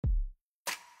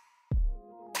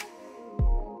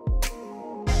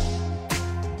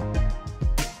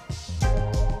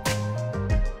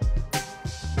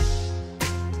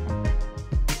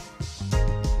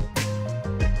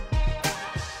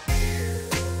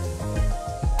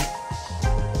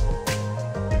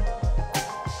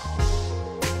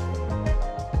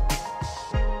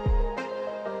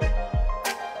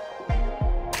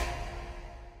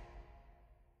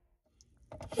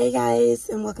Hey guys,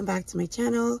 and welcome back to my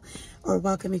channel, or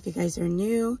welcome if you guys are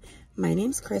new. My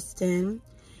name's Kristen.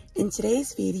 In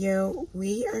today's video,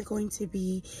 we are going to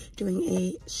be doing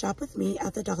a shop with me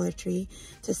at the Dollar Tree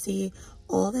to see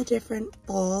all the different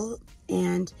fall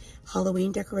and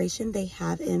Halloween decoration they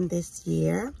have in this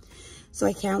year. So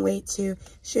I can't wait to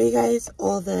show you guys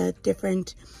all the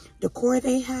different decor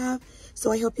they have.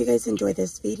 So I hope you guys enjoy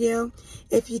this video.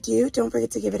 If you do, don't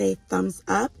forget to give it a thumbs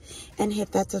up and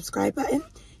hit that subscribe button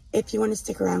if you want to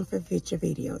stick around for future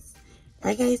videos. All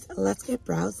right guys, let's get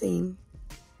browsing.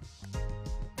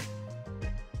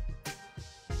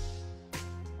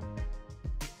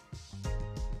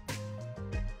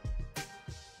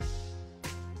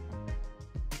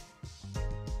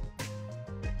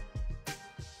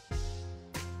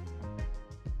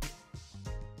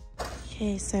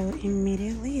 Okay, so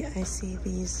immediately I see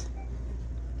these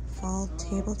fall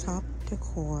tabletop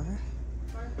decor.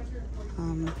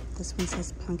 This one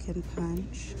says pumpkin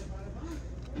punch,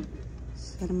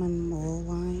 cinnamon mull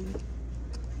wine.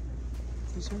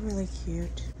 These are really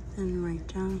cute. And right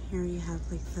down here you have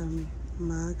like the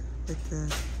mug with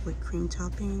the whipped cream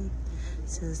topping. It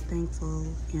says thankful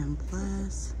and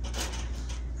blessed.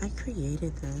 I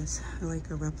created this, like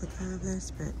a replica of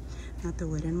this, but not the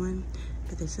wooden one.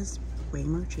 But this is way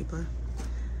more cheaper.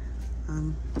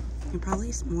 And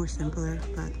probably more simpler,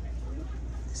 but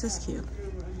this is cute.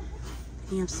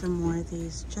 You have some more of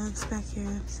these jugs back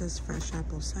here. It says fresh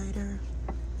apple cider.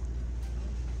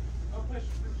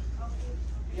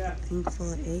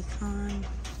 Thankful acorn.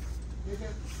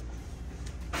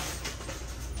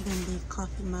 And then the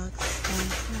coffee mugs down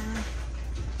here.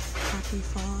 Happy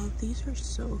fall. These are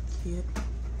so cute.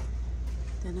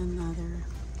 Then another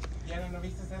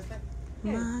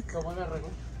mug.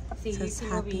 It says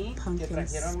happy pumpkin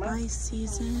spice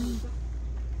season.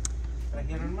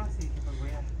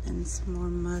 And some more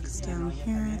mugs down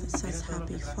here that says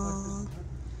happy fall.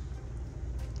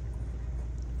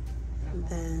 And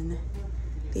then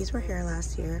these were here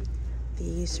last year.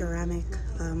 The ceramic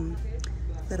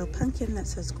little pumpkin that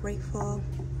says grateful.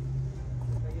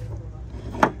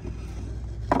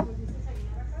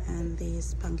 And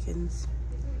these pumpkins,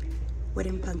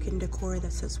 wooden pumpkin decor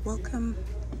that says welcome.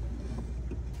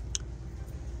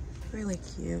 Really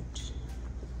cute.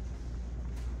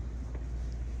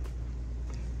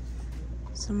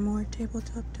 Some more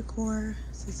tabletop decor.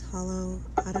 This is hollow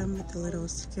autumn with the little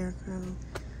scarecrow.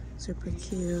 Super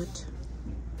cute.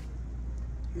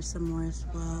 Here's some more as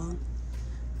well.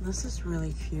 This is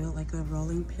really cute, like a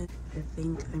rolling pin. I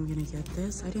think I'm gonna get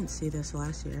this. I didn't see this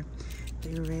last year.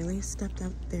 They really stepped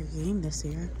up their game this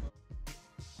year.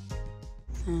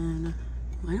 And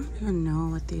I don't even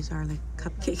know what these are, like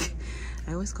cupcake.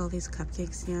 I always call these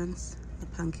cupcake stands, the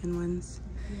pumpkin ones.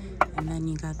 And then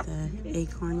you got the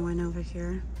acorn one over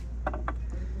here.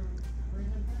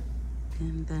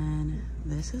 And then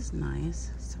this is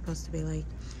nice. It's supposed to be like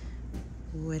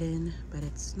wooden, but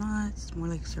it's not. It's more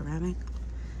like ceramic.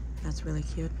 That's really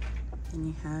cute. And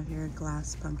you have your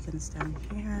glass pumpkins down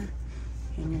here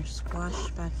and your squash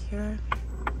back here.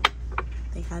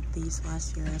 They had these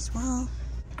last year as well.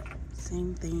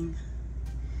 Same thing.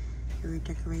 Your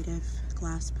decorative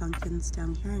glass pumpkins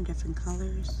down here in different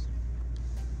colors.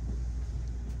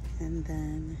 And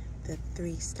then the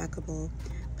 3 stackable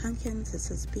pumpkins. It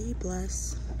says be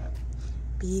blessed,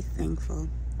 be thankful,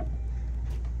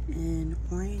 in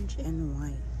orange and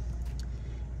white.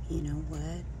 You know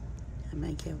what? I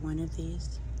might get one of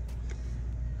these.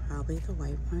 Probably the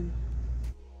white one.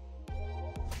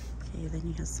 Okay, then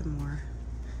you have some more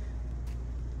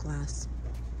glass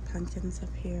pumpkins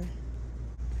up here,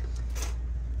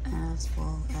 as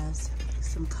well as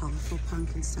some colorful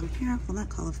pumpkins down here. Well, not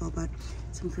colorful, but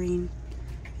some green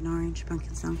and orange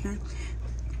pumpkins down here.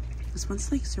 This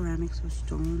one's like ceramic, so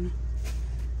stone.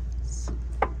 It's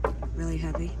really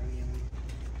heavy.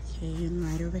 Okay, and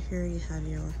right over here you have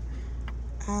your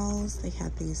owls. They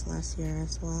had these last year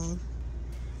as well.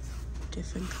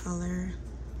 Different color.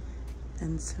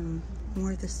 Then some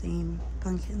more of the same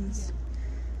pumpkins.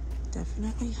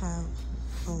 Definitely have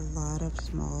a lot of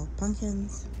small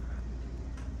pumpkins.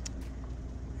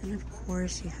 And of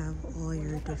course you have all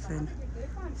your different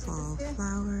fall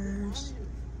flowers.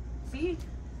 I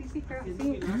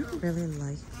don't really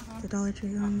like the Dollar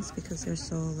Tree ones because they're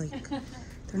so like,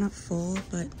 they're not full,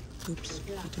 but oops,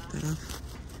 I took that off.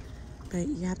 But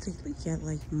you have to get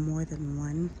like more than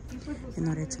one in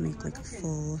order to make like a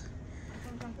full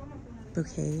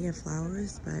bouquet of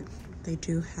flowers. But they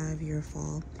do have your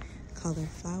fall color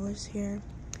flowers here.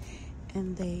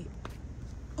 And they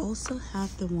also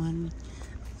have the one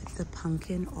with the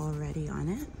pumpkin already on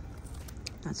it.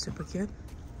 That's super cute.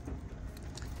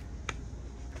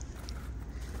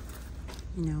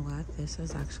 You know what? This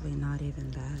is actually not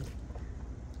even bad.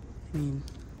 I mean,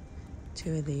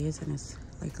 2 of these and it's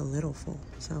like a little full.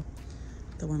 So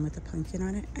the one with the pumpkin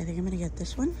on it, I think I'm gonna get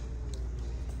this one.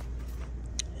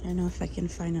 I don't know if I can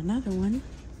find another one.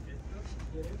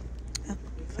 Oh,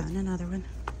 found another one.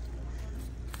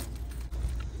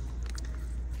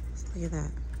 Just look at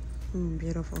that.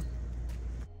 Beautiful.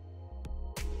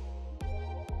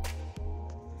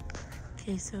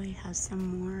 Okay, so we have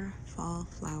some more fall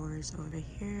flowers over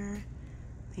here.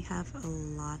 They have a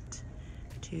lot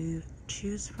to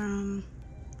choose from.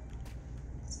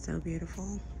 So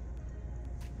beautiful.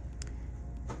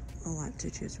 A lot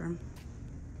to choose from.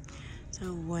 So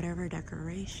whatever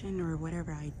decoration or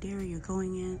whatever idea you're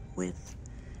going in with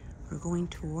or going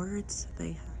towards,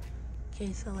 they have.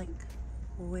 Okay, so like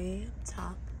way up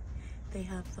top, they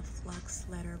have the flex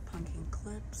letter pumpkin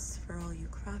clips for all you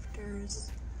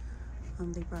crafters.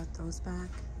 They brought those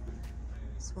back,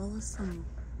 as well as some,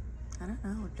 I don't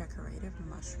know, decorative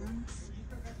mushrooms.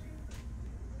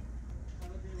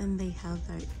 And they have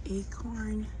their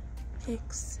acorn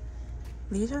picks.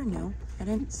 These are new. I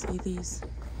didn't see these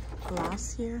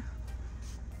last year.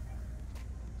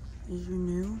 These are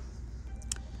new.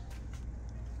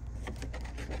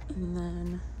 And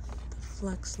then the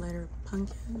flex letter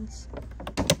pumpkins.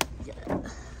 Yeah.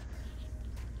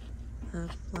 The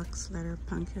flex letter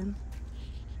pumpkin.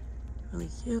 Really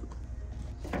cute.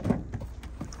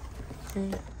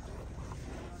 Okay.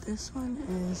 This one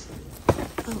is,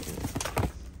 oh,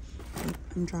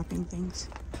 I'm dropping things.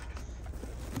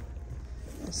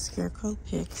 The scarecrow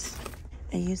picks.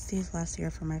 I used these last year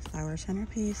for my flower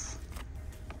centerpiece.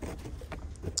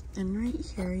 And right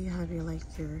here you have your, like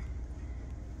your,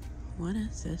 what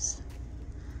is this?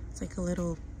 It's like a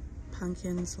little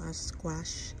pumpkin slash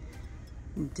squash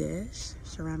dish,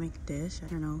 ceramic dish. I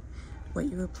don't know what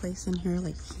you would place in here,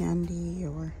 like candy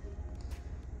or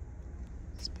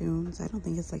spoons. I don't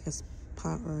think it's like a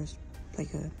pot or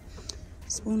like a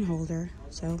spoon holder,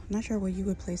 so I'm not sure what you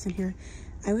would place in here.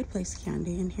 I would place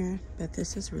candy in here, but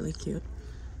this is really cute.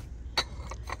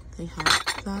 They have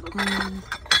that one,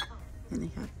 and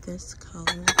they have this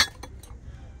color,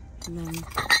 and then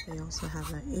they also have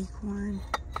an acorn,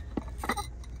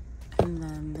 and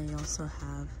then they also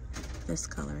have this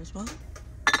color as well.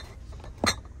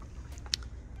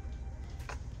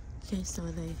 Okay, so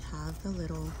they have the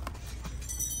little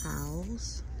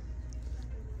owls.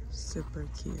 Super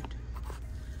cute.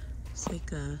 It's like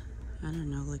a, I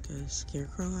don't know, like a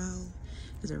scarecrow owl.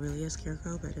 Is it really a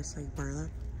scarecrow? But it's like burlap.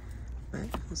 But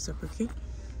it's super cute.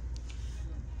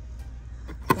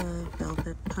 The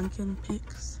velvet pumpkin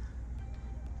picks.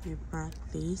 They brought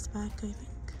these back, I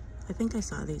think. I think I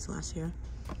saw these last year.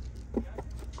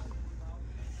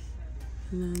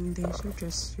 And then these are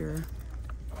just your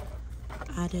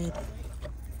added,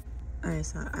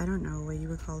 I don't know what you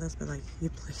would call this, but like you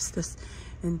place this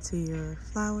into your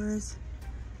flowers,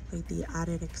 like the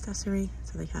added accessory.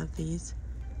 So they have these.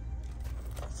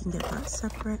 You can get that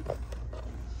separate.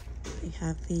 They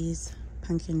have these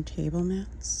pumpkin table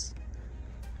mats.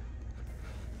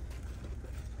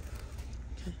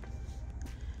 Okay.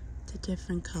 The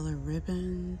different color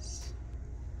ribbons.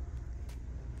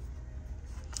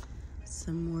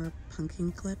 Some more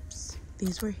pumpkin clips.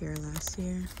 These were here last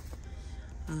year.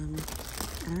 I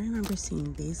remember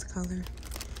seeing these color,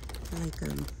 like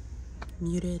a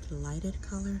muted lighted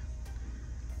color.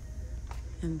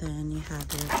 And then you have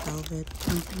your velvet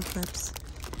pumpkin clips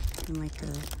in like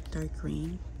a dark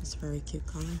green. It's a very cute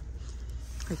color,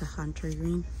 like a hunter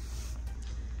green.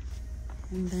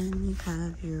 And then you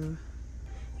have your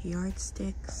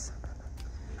yardsticks.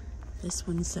 This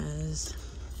one says,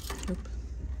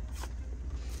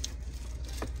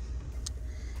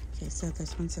 okay, so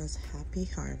this one says Happy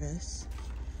Harvest.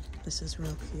 This is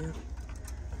real cute.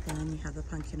 And then you have the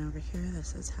pumpkin over here that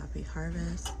says Happy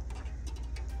Harvest.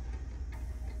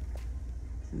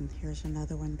 And here's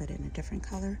another one, but in a different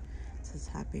color. It says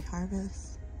Happy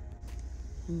Harvest.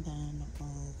 And then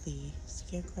all the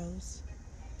scarecrows.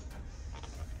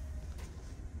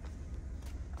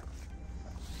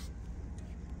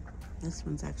 This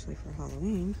one's actually for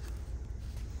Halloween.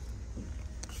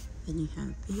 Then you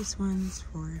have these ones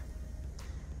for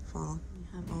fall. You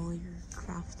have all your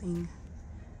crafting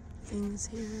things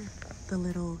here. The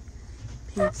little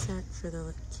paint set for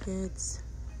the kids.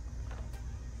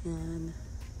 And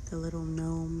the little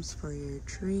gnomes for your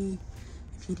tree.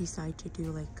 If you decide to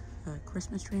do like a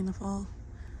Christmas tree in the fall.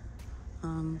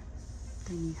 Then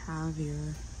you have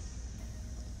your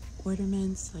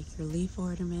ornaments, like your leaf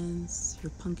ornaments,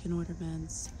 your pumpkin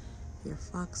ornaments, your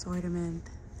fox ornament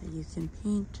that you can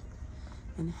paint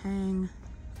and hang.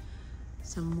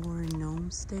 Some more gnome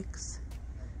sticks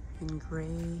in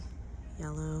gray,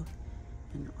 yellow,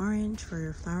 and orange for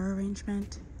your flower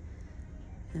arrangement.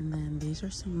 And then these are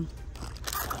some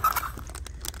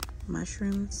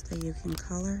mushrooms that you can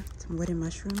color, some wooden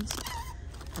mushrooms,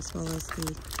 as well as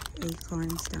the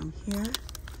acorns down here.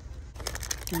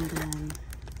 And then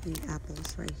the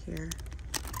apples right here.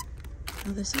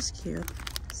 Oh, this is cute.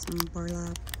 Some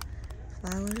burlap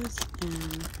flowers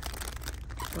and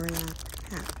burlap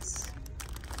hats.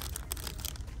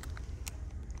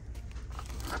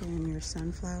 And your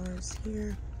sunflowers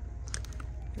here.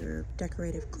 Your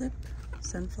decorative clip,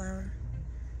 sunflower.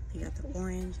 You got the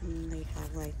orange, and then they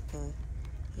have like the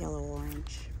yellow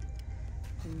orange.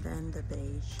 And then the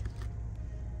beige.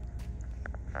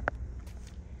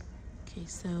 Okay,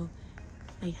 so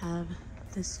I have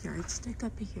this yardstick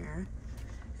up here.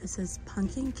 It says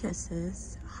Pumpkin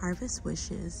Kisses, Harvest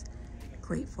Wishes,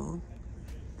 Grateful.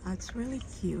 That's really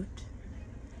cute.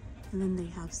 And then they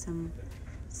have some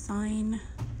sign,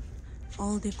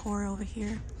 fall decor over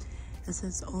here. It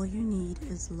says all you need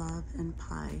is love and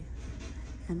pie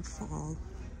and fall.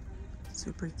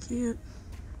 Super cute.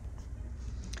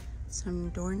 Some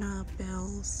doorknob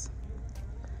bells.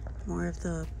 More of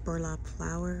the burlap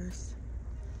flowers.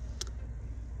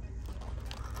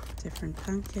 Different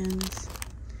pumpkins.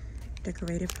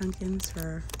 Decorative pumpkins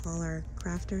for all our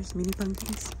crafters, mini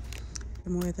pumpkins.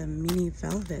 More of the mini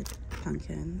velvet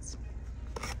pumpkins.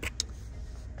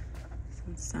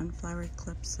 Some sunflower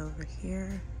clips over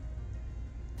here.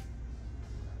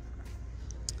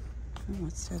 Oh,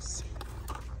 what's this?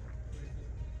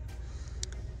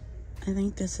 I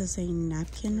think this is a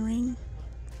napkin ring.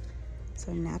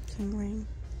 So napkin ring.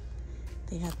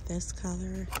 They have this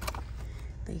color.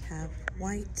 They have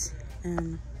white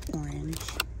and orange.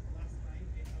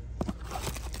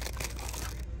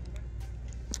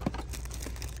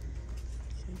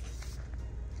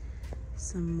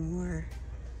 Some more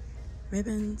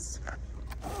ribbons.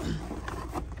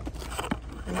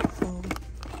 Grateful.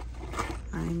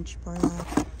 Orange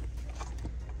burlap.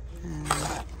 And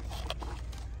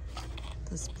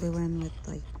this blue one with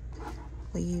like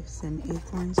leaves and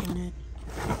acorns on it.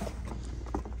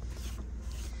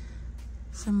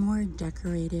 Some more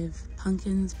decorative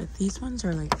pumpkins, but these ones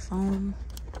are like foam.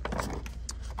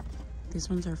 These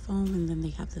ones are foam, and then they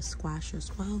have the squash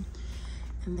as well.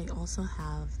 And they also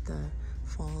have the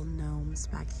fall gnomes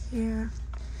back here.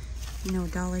 You know,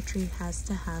 Dollar Tree has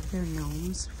to have their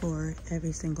gnomes for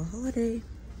every single holiday.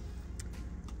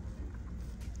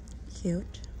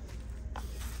 Cute.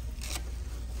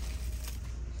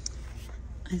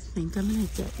 I think I'm gonna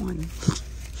get one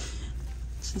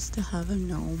just to have a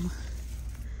gnome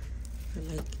for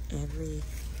like every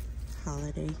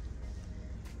holiday. I'm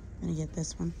gonna get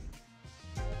this one.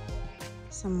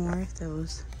 Some more of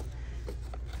those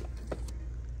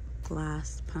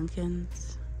glass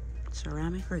pumpkins,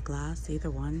 ceramic or glass, either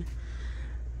one.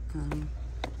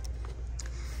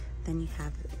 Then you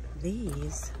have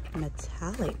these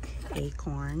metallic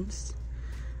acorns.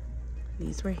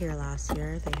 These were here last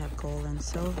year. They have gold and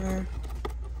silver.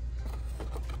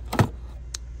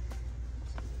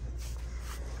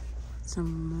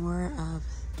 Some more of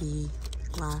the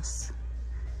glass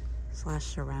 /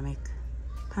 ceramic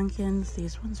pumpkins.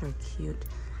 These ones are cute.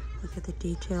 Look at the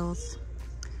details.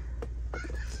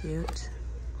 Cute.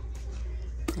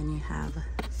 Then you have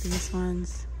these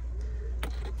ones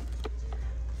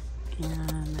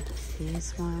and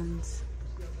these ones.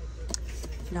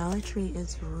 Dollar Tree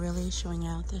is really showing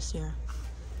out this year.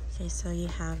 Okay, so you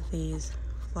have these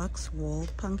flux wool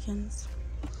pumpkins.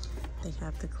 They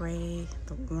have the gray,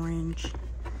 the orange,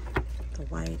 the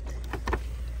white,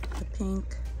 the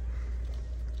pink,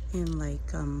 in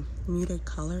like muted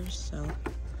colors. So,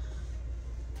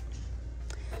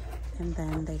 and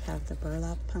then they have the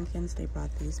burlap pumpkins. They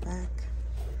brought these back.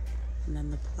 And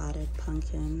then the plaited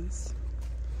pumpkins.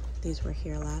 These were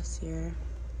here last year.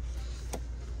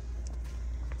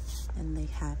 And they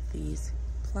have these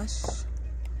plush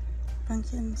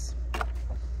pumpkins.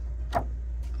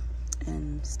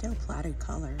 And still plaited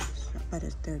colors, but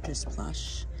they're just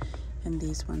plush. And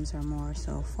these ones are more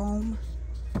so foam.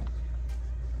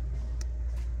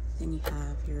 Then you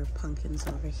have your pumpkins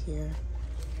over here.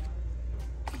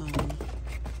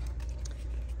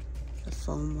 The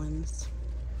foam ones.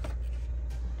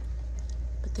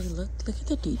 But they look at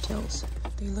the details.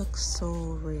 They look so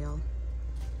real.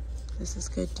 This is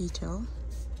good detail.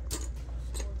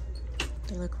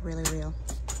 They look really real.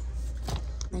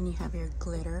 Then you have your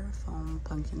glitter foam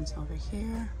pumpkins over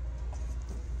here.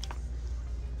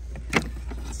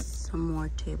 Some more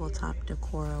tabletop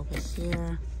decor over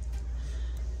here.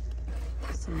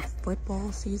 Some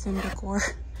football season decor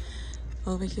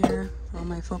over here for all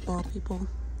my football people.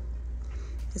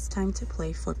 It's time to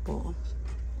play football.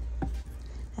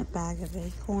 A bag of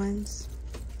acorns.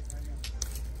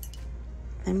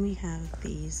 Then we have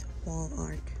these wall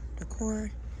art decor.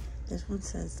 This one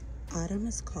says, autumn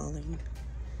is calling.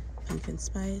 Pumpkin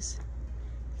spice.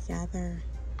 Gather.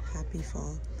 Happy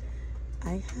fall.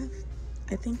 I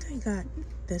think I got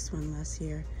this one last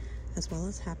year, as well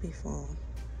as Happy Fall.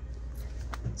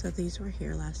 So these were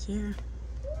here last year.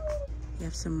 We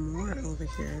have some more over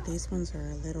here. These ones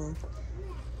are a little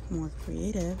more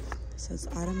creative. It says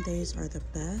autumn days are the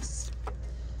best.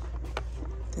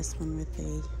 This one with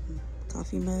a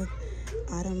coffee mug.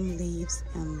 Autumn leaves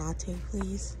and latte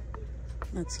please.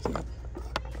 That's cute.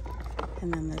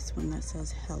 And then this one that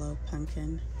says hello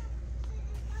pumpkin.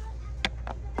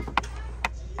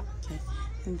 Okay.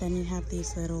 And then you have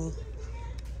these little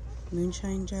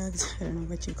moonshine jugs. I don't know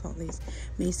what you call these.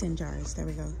 Mason jars. There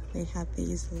we go. They had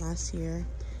these last year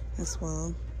as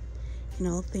well. In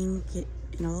all things,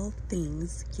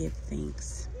 give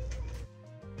thanks.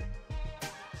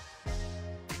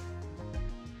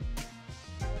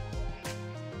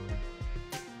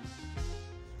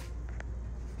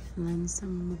 And then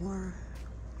some more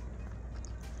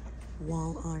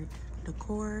wall art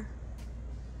decor.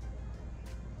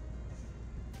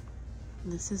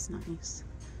 This is nice.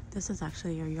 This is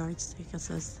actually your yardstick. It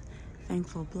says,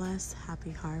 thankful, bless,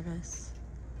 happy harvest.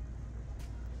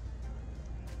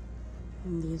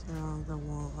 And these are all the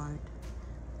wall art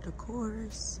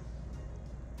decors.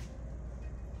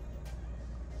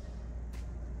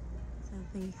 So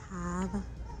they have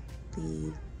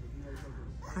the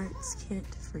arts kit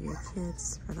for your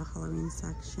kids for the Halloween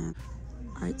section.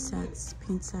 Art sets,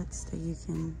 paint sets that you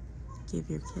can give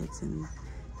your kids, and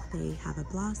they have a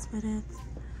blouse with it.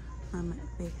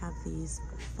 They have these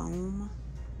foam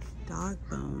dog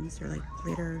bones. They're like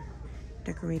glitter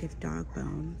decorative dog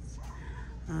bones.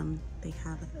 They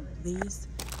have these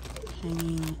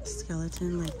hanging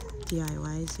skeleton like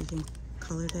DIYs. You can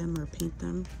color them or paint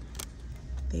them.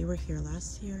 They were here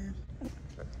last year.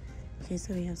 Okay,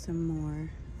 so we have some more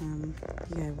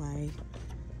DIY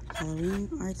Halloween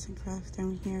arts and crafts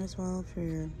down here as well for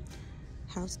your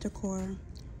house decor.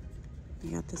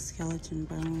 We got the skeleton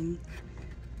bone,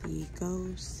 the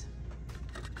ghost,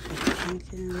 the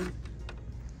pumpkin,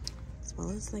 as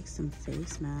well as like some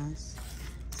face masks,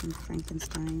 some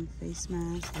Frankenstein face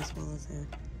masks, as well as a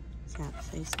cat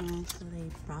face mask. So they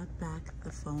brought back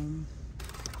the foam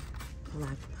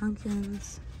black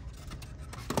pumpkins.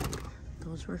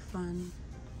 Those were fun.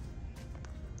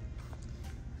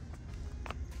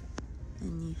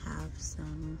 Then you have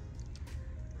some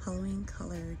Halloween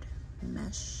colored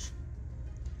mesh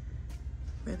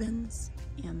ribbons,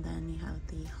 and then you have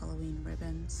the Halloween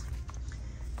ribbons.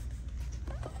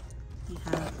 You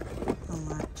have a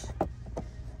lot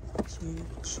to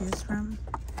choose from.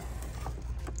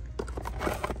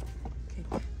 Okay,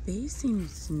 these seem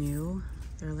new.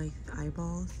 They're like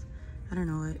eyeballs. I don't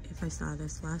know if I saw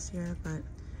this last year, but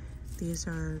these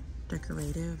are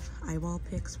decorative eyeball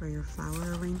picks for your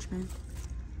flower arrangement.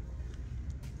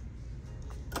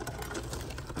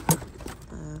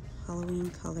 The Halloween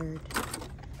colored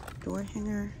door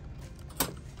hanger.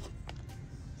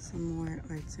 Some more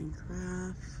arts and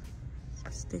crafts.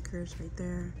 Some stickers right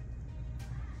there.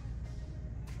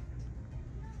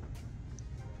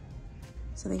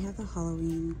 So they have the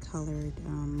Halloween colored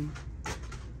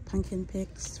pumpkin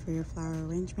picks for your flower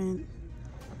arrangement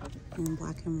in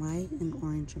black and white and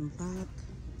orange and black.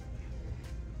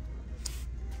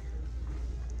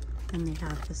 And they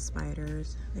have the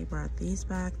spiders. They brought these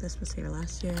back. This was here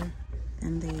last year.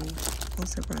 And they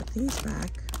also brought these back,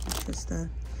 which is the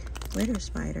glitter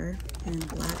spider in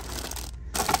black,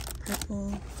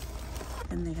 purple,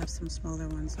 and they have some smaller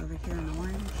ones over here in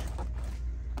orange.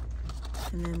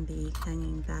 And then the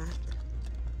hanging bat.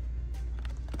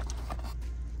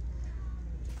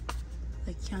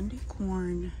 The candy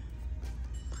corn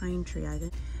pine tree. I'm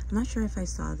not sure if I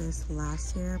saw this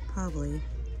last year, probably,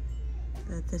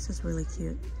 but this is really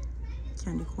cute.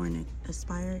 Candy corn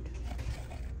inspired.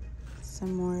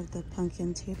 Some more of the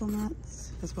pumpkin table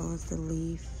mats, as well as the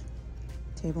leaf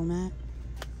table mat.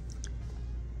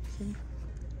 Okay,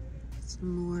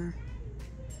 some more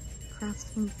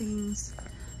crafting things.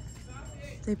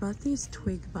 They bought these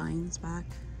twig vines back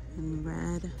in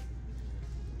red,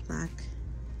 black,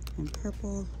 and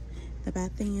purple. The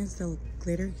bad thing is the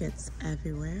glitter gets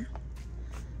everywhere.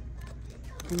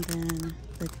 And then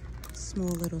the small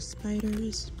little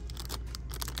spiders.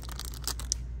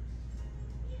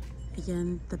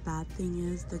 Again, the bad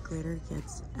thing is the glitter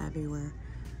gets everywhere.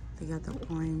 They got the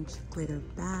orange glitter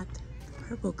bat, the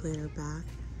purple glitter bat,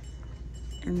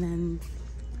 and then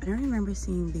I don't remember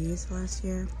seeing these last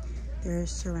year.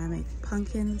 There's ceramic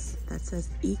pumpkins that says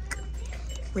Eek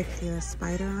with the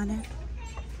spider on it.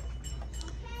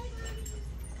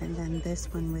 And then this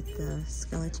one with the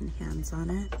skeleton hands on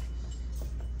it.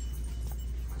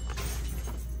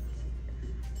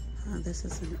 This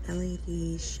is an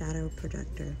LED shadow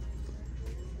projector.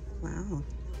 Wow.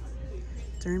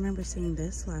 Don't remember seeing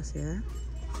this last year.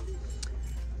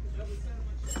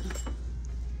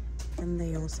 And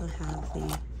they also have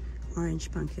the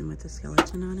orange pumpkin with the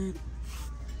skeleton on it.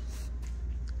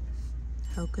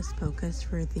 Hocus Pocus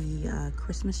for the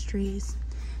Christmas trees.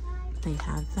 They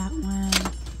have that one.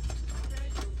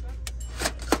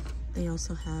 They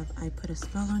also have I Put a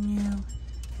Spell on You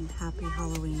and Happy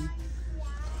Halloween.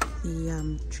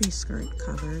 The tree skirt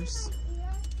covers.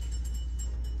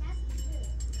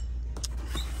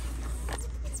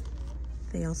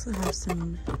 They also have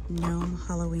some gnome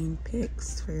Halloween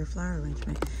picks for your flower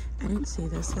arrangement. I didn't see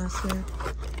this last year.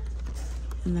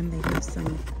 And then they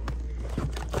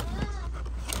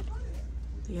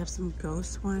have some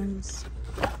ghost ones.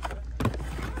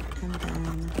 And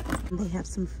then they have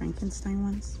some Frankenstein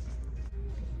ones.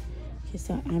 Okay,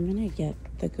 so I'm gonna get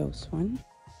the ghost one.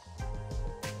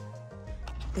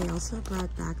 They also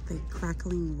brought back the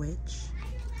Crackling Witch.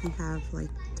 They have like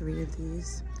 3 of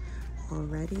these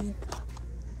already.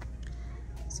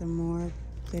 Some more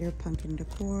glitter pumpkin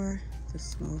decor, the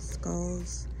small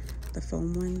skulls, the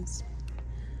foam ones.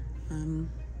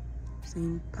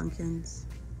 Same pumpkins,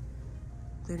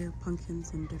 glitter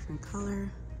pumpkins in different color.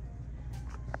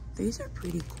 These are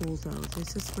pretty cool though.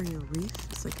 This is for your wreath.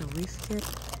 It's like a wreath kit.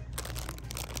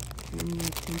 And you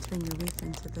can turn your wreath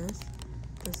into this.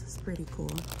 This is pretty cool.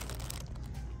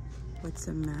 With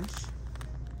some mesh.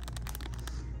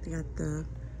 They got the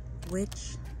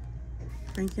witch,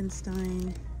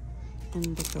 Frankenstein,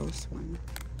 and the ghost one.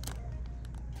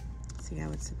 See how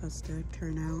it's supposed to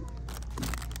turn out.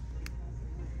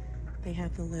 They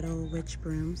have the little witch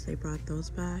brooms. They brought those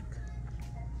back.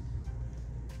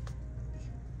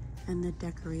 And the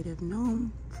decorative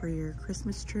gnome for your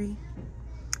Christmas tree.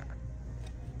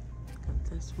 Got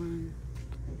this one.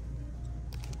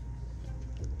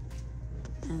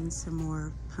 And some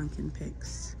more pumpkin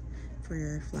picks for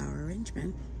your flower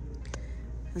arrangement,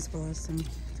 as well as some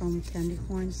foam candy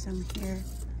corns down here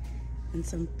and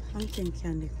some pumpkin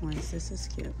candy corns. This is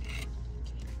cute.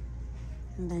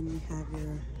 And then you have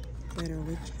your glitter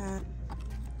witch hat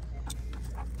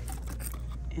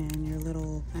and your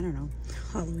little, I don't know,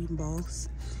 Halloween balls.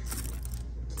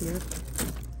 Cute.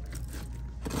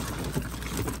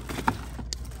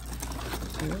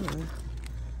 Ew.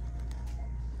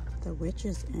 The witch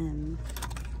is in.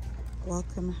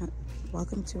 Welcome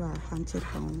to our haunted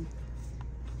home.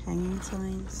 Hanging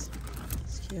signs.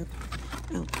 It's cute.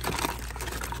 Oh.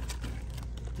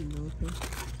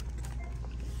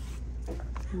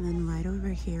 And then right over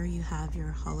here you have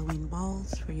your Halloween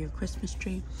balls for your Christmas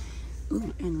tree.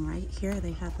 Ooh, and right here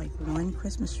they have like 1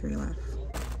 Christmas tree left.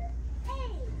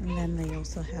 And then they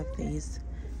also have these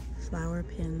flower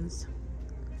pins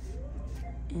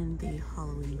in the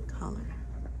Halloween color.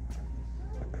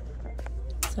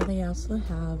 So they also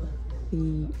have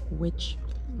the witch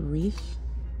wreath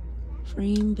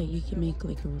frame that you can make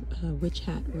like a witch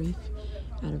hat wreath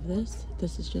out of this.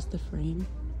 This is just the frame.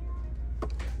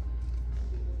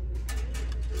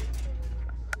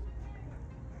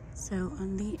 So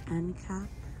on the end cap,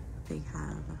 they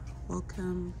have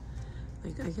welcome.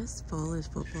 Like, I guess fall is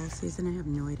football season. I have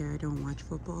no idea. I don't watch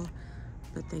football.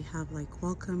 But they have like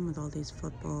welcome with all these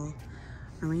football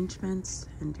arrangements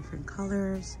in different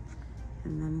colors.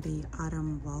 And then the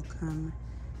autumn welcome.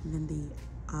 And then the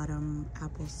autumn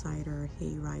apple cider,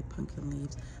 hayride, pumpkin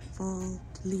leaves, fall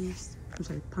leaves. I'm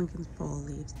sorry, pumpkin fall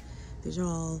leaves. These are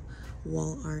all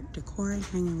wall art decor,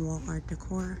 hanging wall art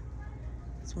decor.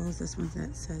 As well as this one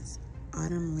that says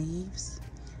autumn leaves,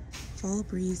 fall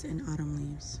breeze and autumn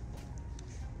leaves.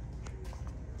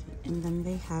 And then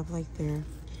they have like their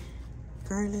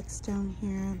garlets down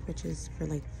here, which is for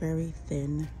like very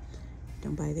thin.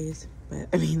 Don't buy these, but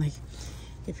I mean, like,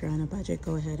 if you're on a budget,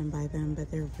 go ahead and buy them, but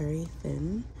they're very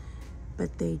thin.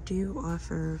 But they do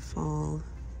offer fall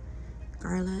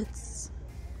garlets.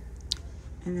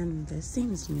 And then this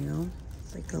seems new.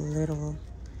 It's like a little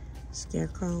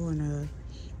scarecrow on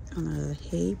a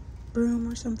hay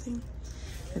broom or something.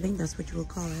 I think that's what you would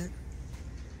call it.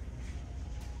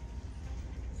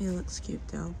 It looks cute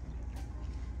though.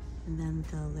 And then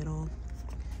the little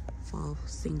fall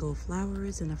single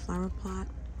flowers in a flower pot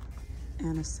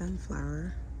and a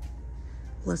sunflower.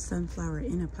 Well, a sunflower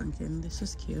in a pumpkin. This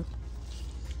is cute.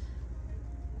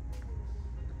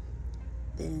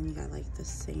 Then you got like the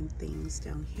same things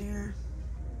down here.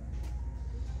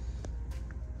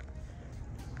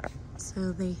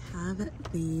 So they have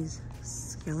these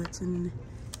skeleton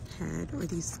head or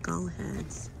these skull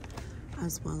heads,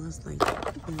 as well as like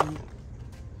the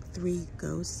 3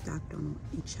 ghosts stacked on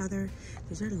each other.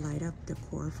 These are light up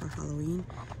decor for Halloween.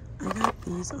 I got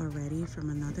these already from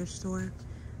another store,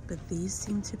 but these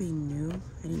seem to be new.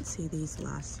 I didn't see these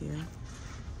last year.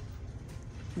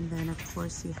 And then of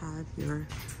course you have your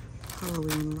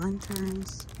Halloween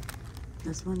lanterns.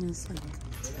 This one is like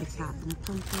a cat and a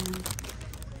pumpkin,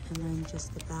 and then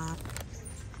just the bat,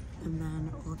 and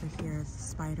then over here is the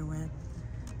spider web.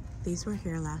 These were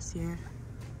here last year.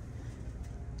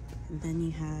 And then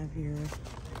you have your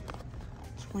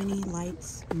 20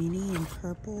 lights mini in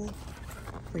purple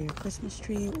for your Christmas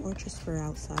tree, or just for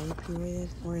outside period,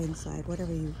 or inside,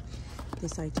 whatever you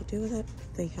decide to do with it.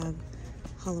 They have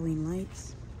Halloween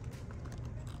lights.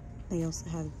 They also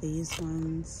have these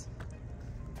ones,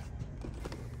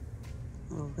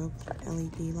 little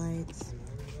LED lights.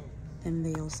 Then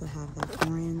they also have the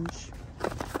orange,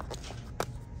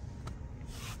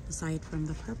 aside from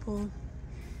the purple.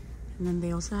 And then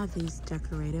they also have these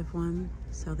decorative ones.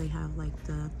 So they have like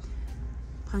the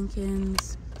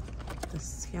pumpkins, the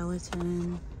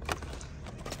skeleton,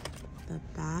 the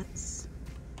bats.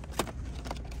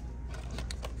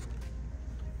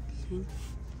 Okay.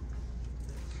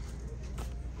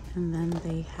 And then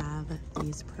they have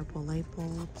these purple light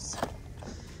bulbs.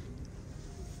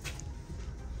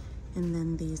 And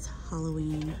then these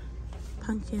Halloween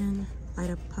pumpkin, light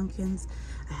up pumpkins.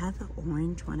 I have the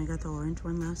orange one. I got the orange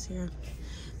one last year,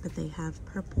 but they have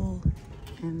purple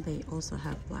and they also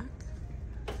have black.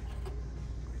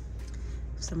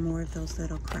 Some more of those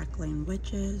little crackling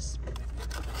witches.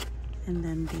 And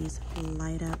then these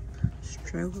light up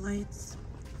strobe lights.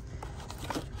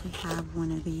 We have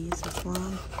one of these as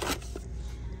well.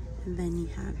 And then you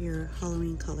have your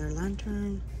Halloween color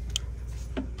lantern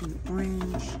in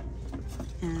orange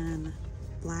and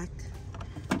black.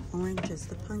 Orange is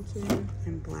the pumpkin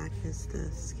and black is the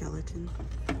skeleton.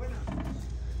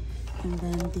 And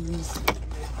then these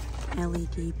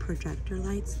LED projector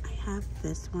lights. I have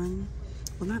this one.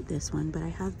 Well, not this one, but I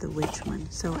have the witch one.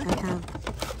 So I have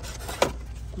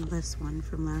this one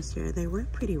from last year. They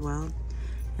work pretty well.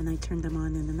 And I turned them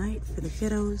on in the night for the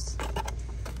kiddos.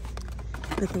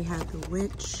 But they have the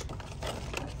witch.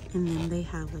 And then they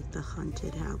have like the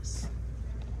haunted house.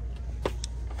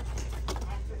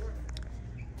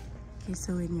 Okay,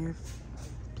 so in your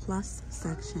plus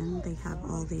section, they have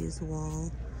all these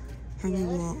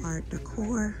hanging wall art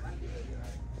decor.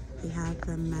 They have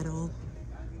the metal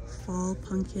fall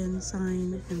pumpkin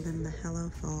sign, and then the Hello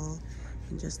Fall,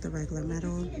 and just the regular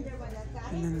metal,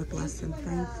 and then the Blessed and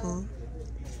Thankful.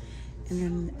 And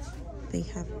then they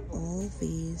have all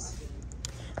these,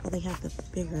 well, they have the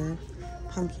bigger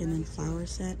pumpkin and flower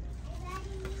set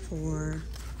for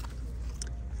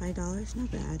 $5,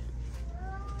 not bad.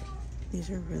 These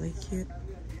are really cute.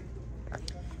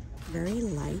 Very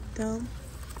light though,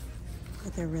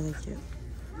 but they're really cute.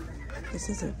 This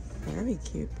is a very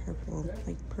cute purple,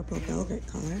 like purple velvet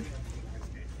color.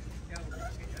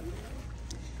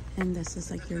 And this is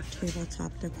like your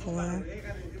tabletop decor.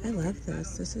 I love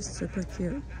this. This is super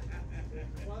cute.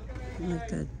 Like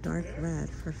a dark red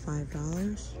for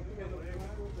 $5.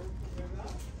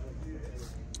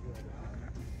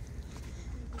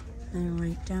 And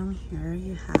right down here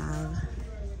you have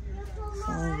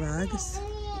fall rugs.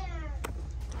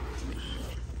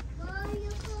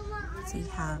 So you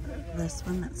have this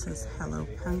one that says Hello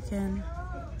Pumpkin.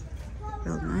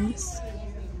 Real nice.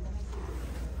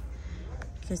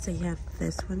 Okay, so you have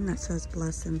this one that says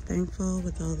Blessed and Thankful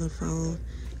with all the fall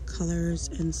colors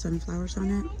and sunflowers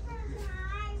on it.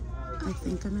 I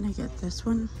think I'm gonna get this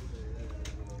one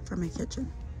for my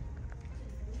kitchen.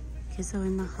 Okay, so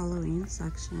in the Halloween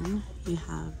section, you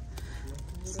have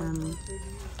some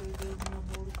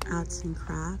arts and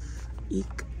crafts,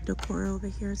 decor over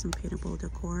here, some paintable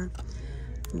decor.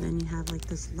 And then you have like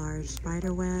this large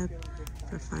spider web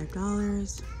for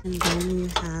 $5. And then you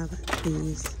have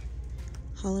these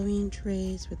Halloween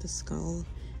trays with the skull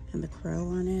and the crow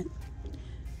on it.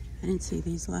 I didn't see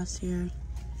these last year.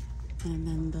 And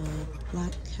then the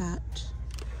black cat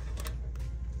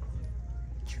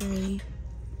tray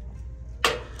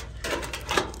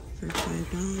for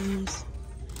 $5.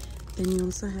 Then you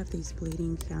also have these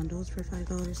bleeding candles for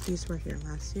 $5. These were here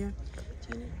last year.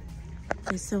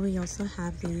 Okay, so we also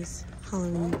have these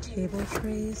Halloween table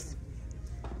trays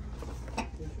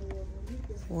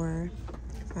for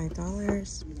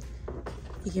 $5.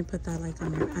 You can put that like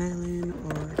on your island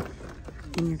or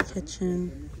in your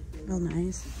kitchen. Real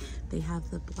nice. They have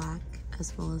the black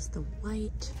as well as the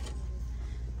white.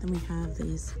 Then we have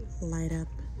these light up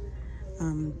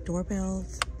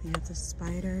doorbells. They have the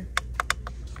spider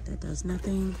that does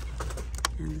nothing,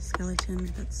 and the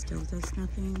skeleton that still does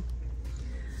nothing.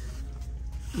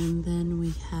 And then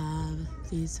we have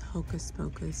these Hocus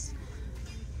Pocus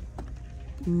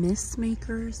mist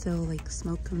makers, so like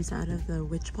smoke comes out of the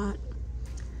witch pot.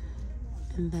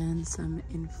 And then some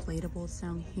inflatables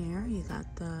down here. You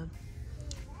got the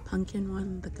pumpkin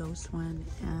one, the ghost one,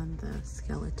 and the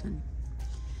skeleton.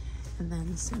 And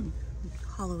then some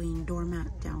Halloween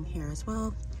doormat down here as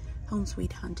well. Home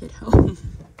Sweet Haunted Home.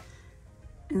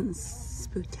 And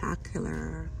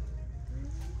Spooktacular.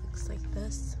 Looks like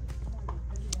this.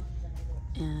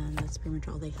 And that's pretty much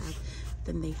all they have.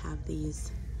 Then they have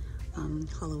these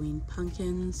Halloween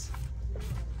pumpkins.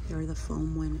 They're the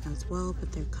foam one as well,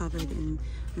 but they're covered in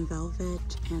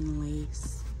velvet and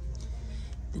lace.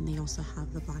 Then they also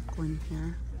have the black one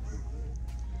here.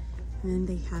 And then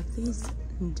they have these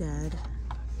dead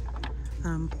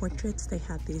portraits. They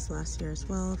had these last year as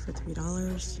well for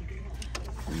 $3.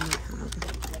 And they have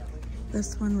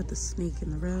this one with the snake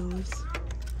and the rose.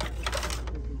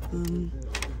 And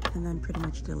then pretty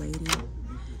much the lady.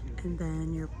 And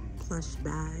then your plush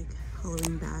bag,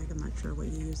 Halloween bag. I'm not sure what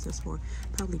you use this for.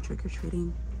 Probably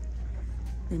trick-or-treating.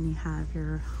 Then you have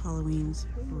your Halloween's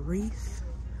wreath.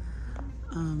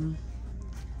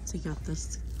 So you got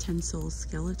this tinsel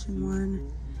skeleton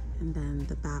one, and then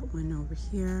the bat one over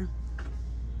here.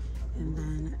 And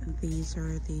then these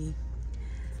are the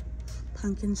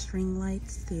pumpkin string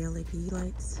lights, the LED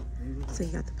lights. So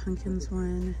you got the pumpkins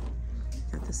one, you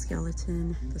got the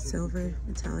skeleton, the silver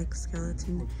metallic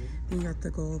skeleton, then you got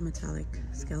the gold metallic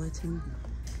skeleton.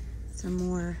 Some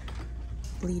more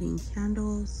bleeding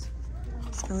candles,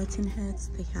 skeleton heads.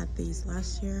 They had these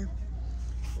last year.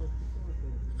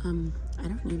 I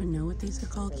don't even know what these are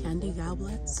called, candy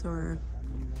goblets or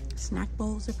snack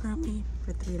bowls apparently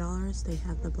for $3. They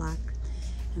have the black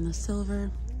and the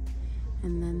silver,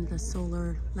 and then the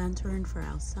solar lantern for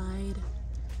outside.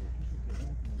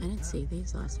 I didn't see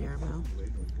these last year though.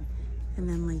 And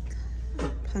then like a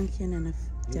pumpkin and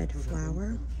a dead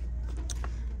flower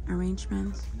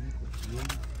arrangement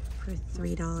for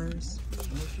 $3.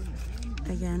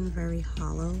 Again, very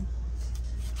hollow.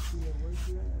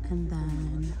 And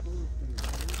then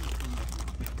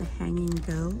the hanging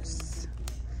ghosts.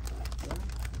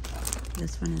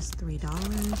 This one is $3.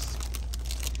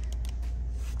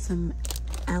 Some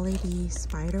LED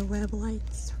spider web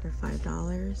lights for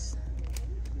 $5.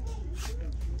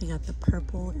 They got the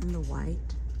purple and the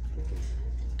white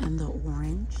and the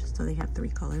orange. So they have 3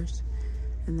 colors.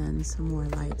 And then some more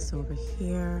lights over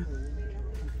here.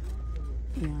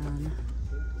 And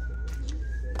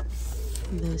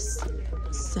this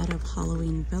set of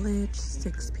Halloween Village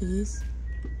 6-piece.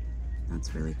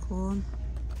 That's really cool.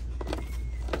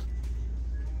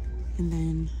 And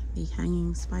then the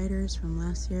hanging spiders from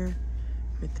last year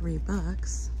for $3.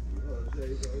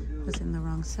 Was in the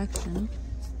wrong section.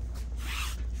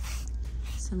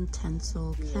 Some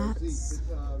tinsel cats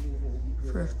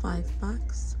for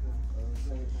 $5.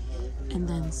 And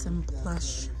then some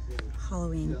plush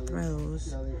Halloween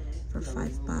throws for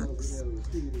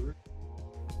 $5.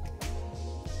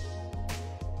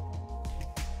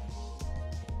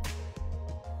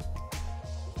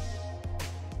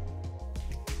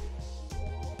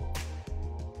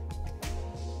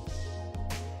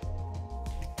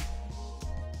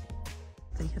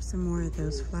 They have some more of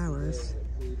those flowers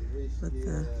with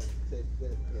the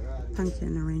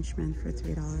pumpkin arrangement for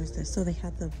 $3. So they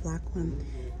had the black one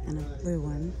and a blue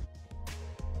one.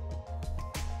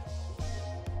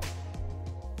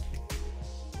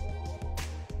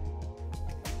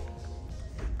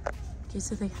 Okay,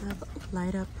 so they have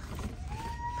light up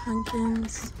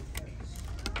pumpkins,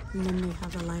 and then they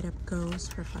have a light up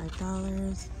ghost for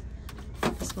 $5,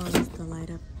 as well as the light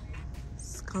up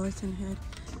skeleton head.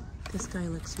 This guy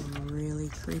looks really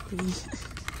creepy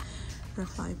for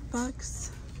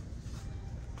 $5.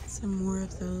 Some more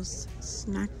of those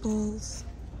snack bowls.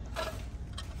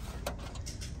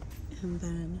 And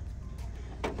then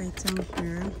right down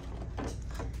here,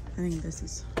 I think this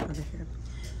is over here.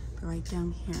 But right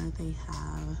down here they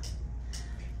have,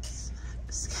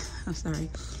 I'm sorry.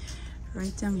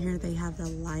 Right down here they have the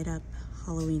light up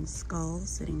Halloween skull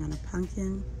sitting on a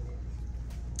pumpkin.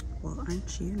 Well,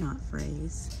 aren't you not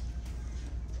phrase?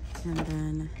 And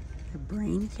then a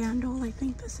brain candle, I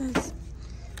think this is.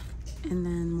 And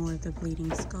then more of the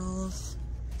bleeding skulls.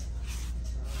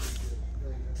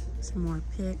 Some more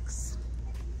pics.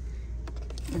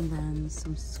 And then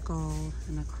some skull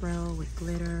and a crow with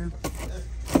glitter.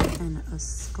 And a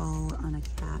skull on a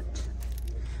cat.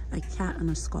 A cat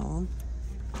and a skull.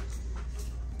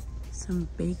 Some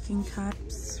baking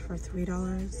cups for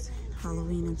 $3,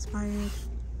 Halloween inspired.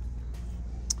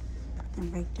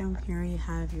 And right down here you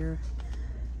have your,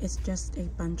 it's just a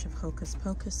bunch of Hocus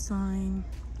Pocus sign.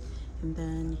 And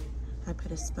then I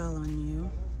put a spell on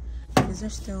you. These are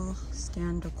still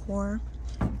stand decor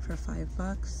for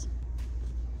 $5.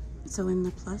 So in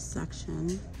the plus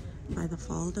section, by the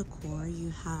fall decor, you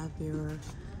have your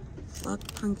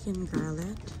plucked pumpkin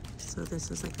garland. So this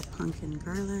is like a pumpkin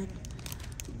garland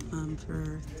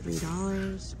for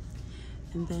 $3.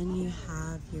 And then you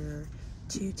have your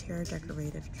 2-tier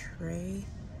decorative tray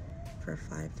for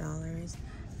 $5.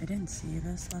 I didn't see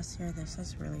this last year. This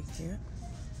is really cute.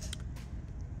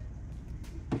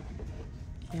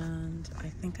 And I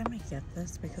think I might get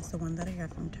this because the one that I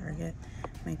got from Target,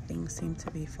 my things seem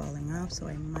to be falling off, so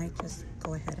I might just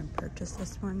go ahead and purchase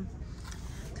this one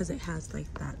because it has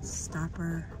like that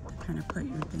stopper to kind of put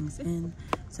your things in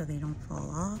so they don't fall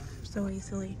off so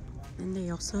easily. And they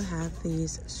also have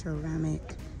these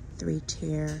ceramic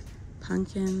 3-tier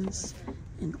pumpkins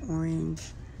in orange.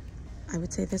 I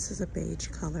would say this is a beige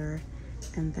color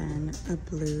and then a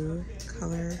blue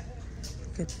color,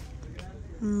 like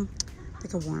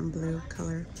a warm blue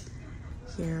color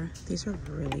here. These are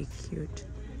really cute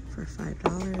for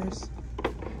 $5.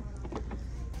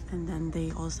 And then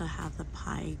they also have the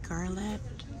pie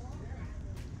garland.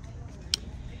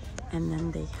 And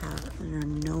then they have their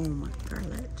gnome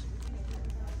garland.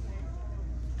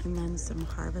 And then some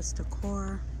harvest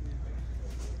decor.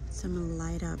 Some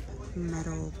light up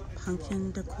metal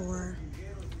pumpkin decor.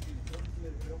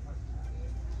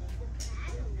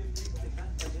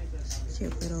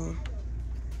 Cute little,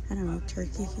 I don't know,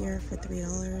 turkey here for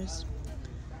 $3.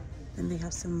 Then they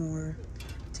have some more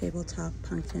tabletop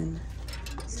pumpkin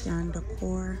stand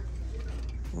decor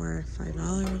for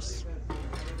 $5.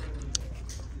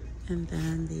 And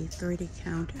then the 30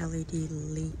 count LED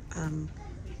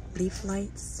leaf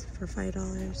lights for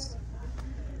 $5.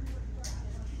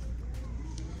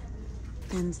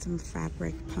 Then some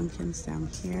fabric pumpkins down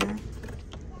here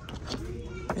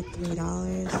for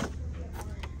 $3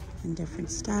 in different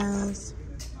styles.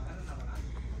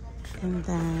 And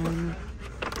then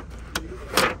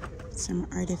some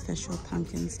artificial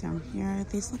pumpkins down here.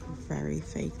 These look very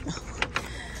fake though.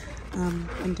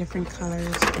 In different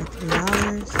colors for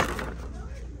 $3.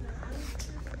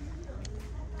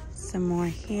 Some more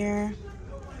here.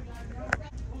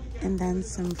 And then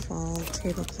some fall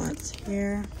tablecloths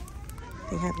here.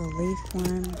 They have the leaf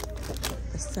one,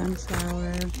 the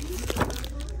sunflower,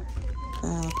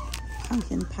 the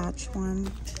pumpkin patch one.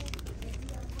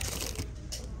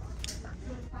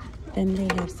 Then they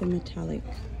have some metallic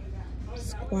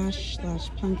squash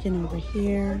 / pumpkin over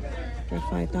here for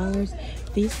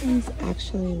 $5. These ones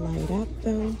actually light up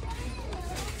though.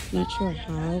 Not sure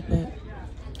how, but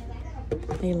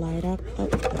they light up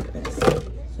like this.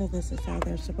 So this is how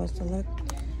they're supposed to look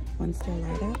once they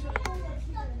light up.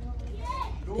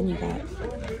 Then you got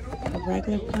a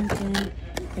regular pumpkin,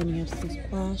 then you have some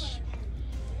squash,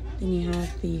 then you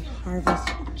have the harvest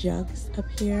jugs up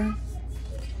here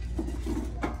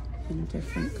in a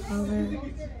different color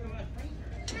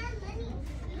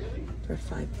for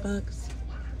 $5.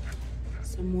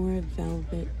 Some more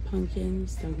velvet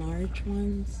pumpkins, the large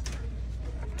ones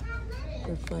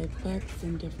for $5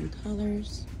 in different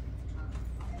colors.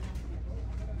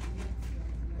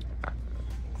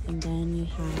 And then you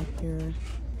have your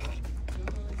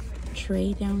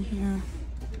tray down here.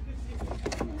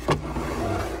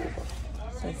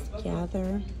 It says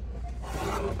gather.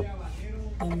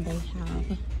 And they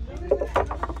have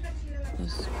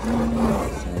this one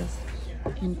that says,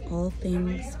 in all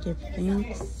things give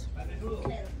thanks.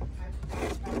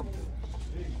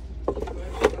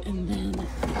 And then they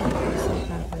also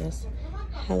have this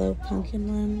Hello Pumpkin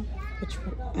one, which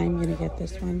I'm gonna get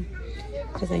this one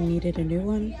because I needed a new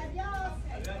one.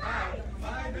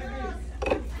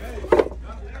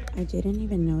 I didn't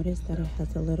even notice that it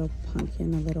has a little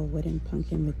pumpkin, a little wooden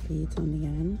pumpkin with beads on the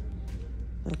end.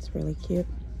 That's really cute.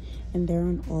 And they're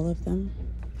on all of them.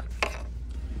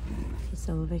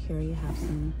 So over here you have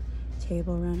some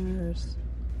table runners.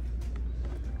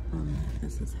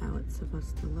 This is how it's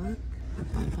supposed to look for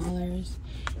 $5.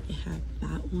 You have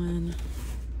that one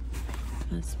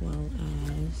as well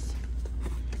as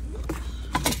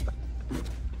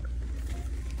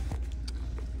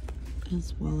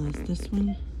this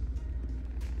one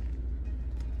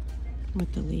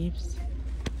with the leaves.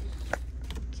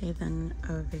 Okay, then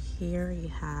over here you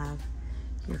have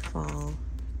your fall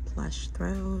plush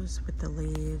throws with the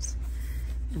leaves,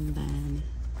 and then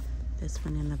this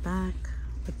one in the back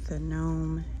with the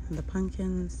gnome and the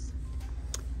pumpkins,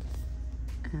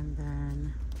 and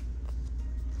then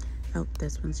Oh,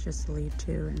 this one's just a leaf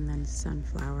too, and then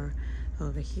sunflower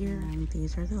over here. And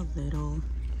these are the little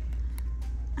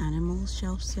animal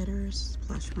shelf sitters.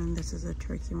 Plush one. This is a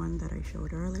turkey one that I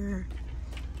showed earlier.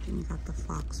 Then you got the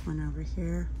fox one over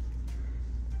here.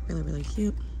 Really, really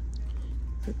cute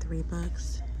for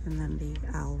 $3. And then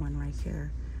the owl one right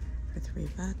here for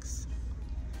 $3.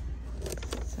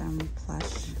 Some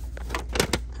plush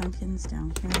pumpkins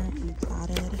down here in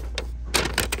platted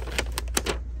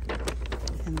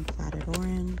and platted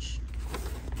orange.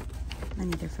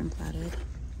 Many different platted.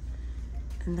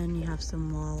 And then you have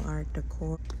some wall art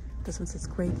decor. This one says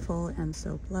grateful and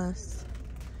so blessed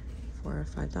for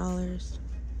 $5.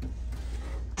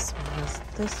 As well as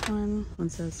this one. One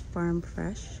says farm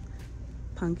fresh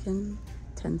pumpkin,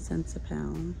 10 cents a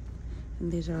pound.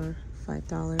 And these are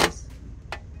 $5.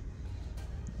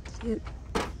 Cute.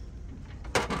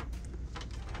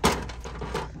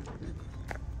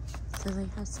 So they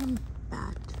have some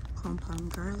bat pom-pom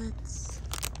garlets.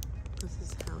 This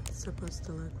is how it's supposed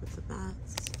to look with the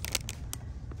bats.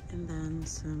 And then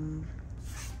some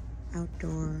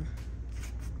outdoor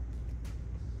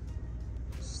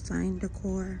sign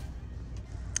decor.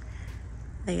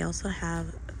 They also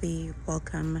have the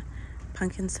welcome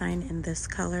pumpkin sign in this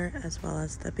color, as well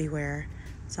as the beware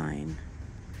sign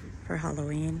for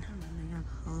Halloween. And they have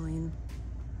Halloween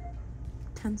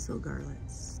tinsel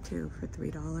garlets too for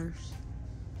 $3.